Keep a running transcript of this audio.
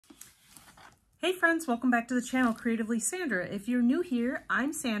Hey friends, welcome back to the channel, Creatively Sandra. If you're new here,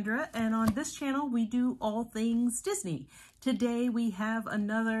 I'm Sandra, and on this channel we do all things Disney. Today we have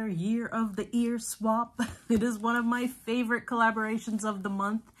another year of the ear swap. It is one of my favorite collaborations of the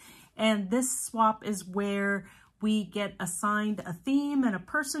month, and this swap is where we get assigned a theme and a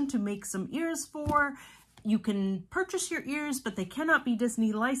person to make some ears for. You can purchase your ears, but they cannot be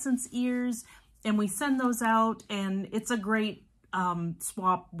Disney licensed ears, and we send those out, and it's a great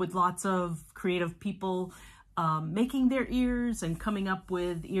swap with lots of creative people making their ears and coming up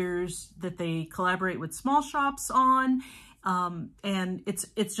with ears that they collaborate with small shops on, and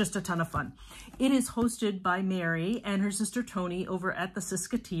it's just a ton of fun. It is hosted by Mary and her sister Tony over at the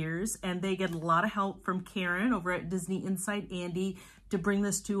CinderAli, and they get a lot of help from Karen over at Disney Inside Andy to bring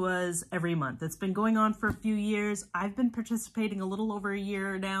this to us every month. It's been going on for a few years. I've been participating a little over a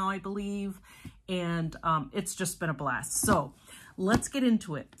year now, I believe, and it's just been a blast. So let's get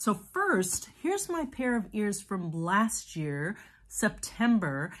into it. So first, here's my pair of ears from last year,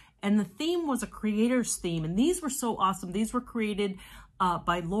 September, and the theme was a creator's theme, and these were so awesome. These were created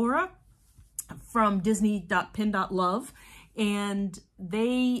by Laura from Disney.pin.love, and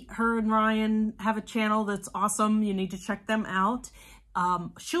her and Ryan have a channel that's awesome. You need to check them out.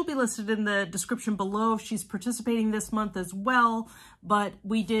 She'll be listed in the description below. She's participating this month as well, but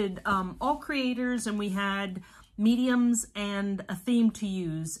we did all creators, and we had mediums and a theme to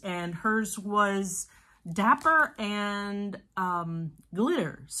use, and hers was dapper and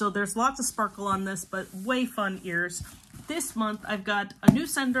glitter. So there's lots of sparkle on this, but way fun ears. This month I've got a new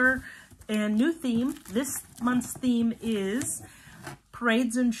sender and new theme. This month's theme is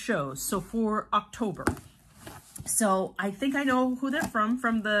parades and shows, so for October. So I think I know who they're from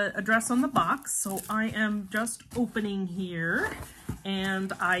the address on the box. So I am just opening here,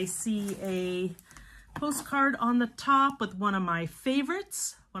 and I see a postcard on the top with one of my favorite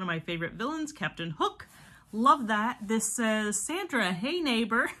villains, Captain Hook. Love that. This says, Sandra, hey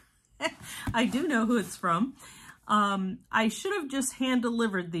neighbor. I do know who it's from. I should have just hand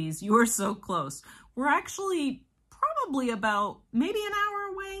delivered these. You are so close. We're actually probably about maybe an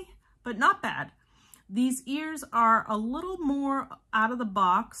hour away, but not bad. These ears are a little more out of the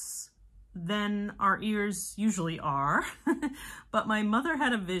box than our ears usually are, but my mother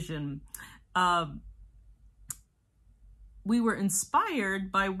had a vision. We were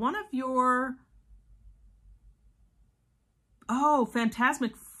inspired by one of your,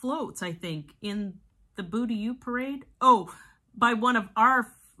 Phantasmic floats, I think, in the Boo-to You parade. Oh, by one of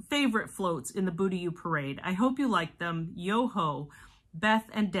our favorite floats in the Boo-to You parade. I hope you like them. Yo-ho, Beth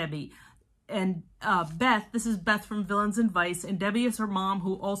and Debbie. And this is Beth from Villains and Vice, and Debbie is her mom,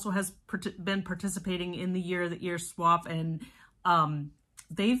 who also has been participating in the Year of the Ear Swap, and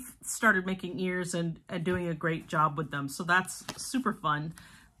they've started making ears and doing a great job with them. So that's super fun,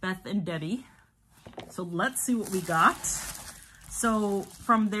 Beth and Debbie. So let's see what we got. So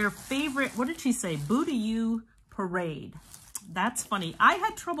from their favorite, what did she say? Boo-to You parade. That's funny. I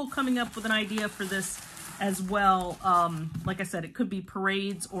had trouble coming up with an idea for this as well. Like I said, it could be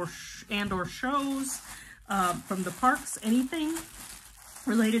parades or shows from the parks, anything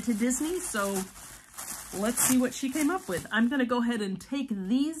related to Disney. So let's see what she came up with. I'm going to go ahead and take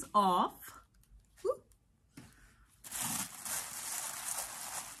these off. Woo.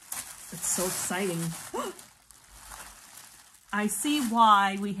 It's so exciting. I see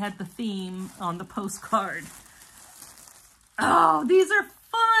why we had the theme on the postcard. Oh, these are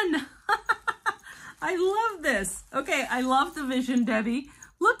fun. I love this. Okay, I love the vision, Debbie.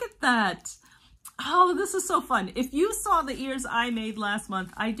 Look at that. Oh, this is so fun. If you saw the ears I made last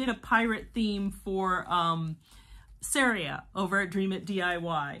month, I did a pirate theme for Serena over at Dream It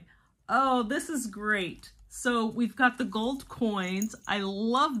DIY. Oh, this is great. So we've got the gold coins. I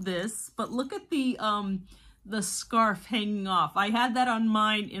love this, but look at the scarf hanging off. I had that on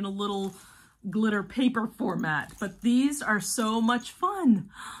mine in a little glitter paper format, but these are so much fun.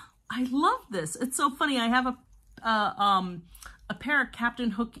 I love this. It's so funny. I have a pair of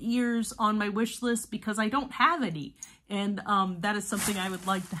Captain Hook ears on my wish list because I don't have any, and that is something I would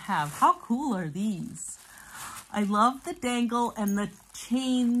like to have. How cool are these? I love the dangle and the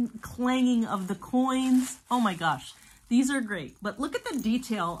chain clanging of the coins. Oh my gosh, these are great. But look at the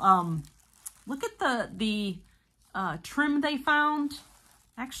detail. Look at the trim they found.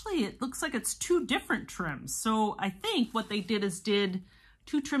 Actually, it looks like it's two different trims. So I think what they did is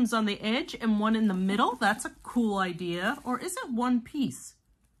two trims on the edge and one in the middle. That's a cool idea. Or is it one piece?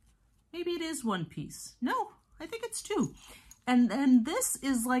 Maybe it is one piece. No, I think it's two. And then this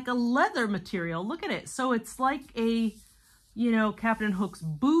is like a leather material. Look at it. So it's like a, Captain Hook's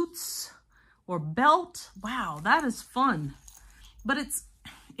boots or belt. Wow, that is fun. But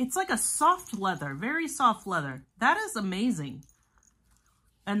it's like a soft leather, very soft leather. That is amazing.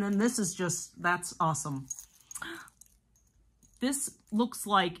 And then this is just, that's awesome. This looks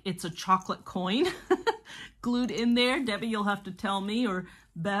like it's a chocolate coin glued in there. Debbie, you'll have to tell me, or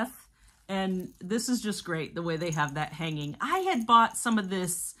Beth. And this is just great, the way they have that hanging. I had bought some of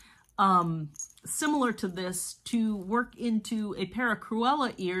this, similar to this, to work into a pair of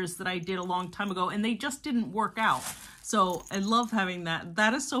Cruella ears that I did a long time ago, and they just didn't work out. So I love having that.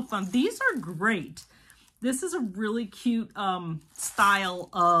 That is so fun. These are great. This is a really cute style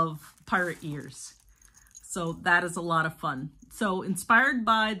of pirate ears. So that is a lot of fun. So inspired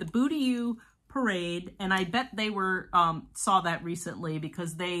by the Boo to You parade, and I bet they were saw that recently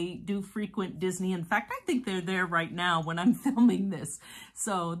because they do frequent Disney. In fact, I think they're there right now when I'm filming this.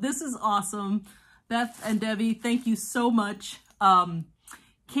 So this is awesome. Beth and Debbie, thank you so much.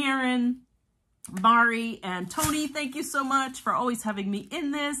 Karen, Mari, and Tony, thank you so much for always having me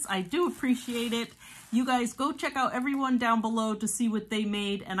in this. I do appreciate it. You guys go check out everyone down below to see what they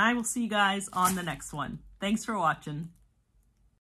made, and I will see you guys on the next one. Thanks for watching.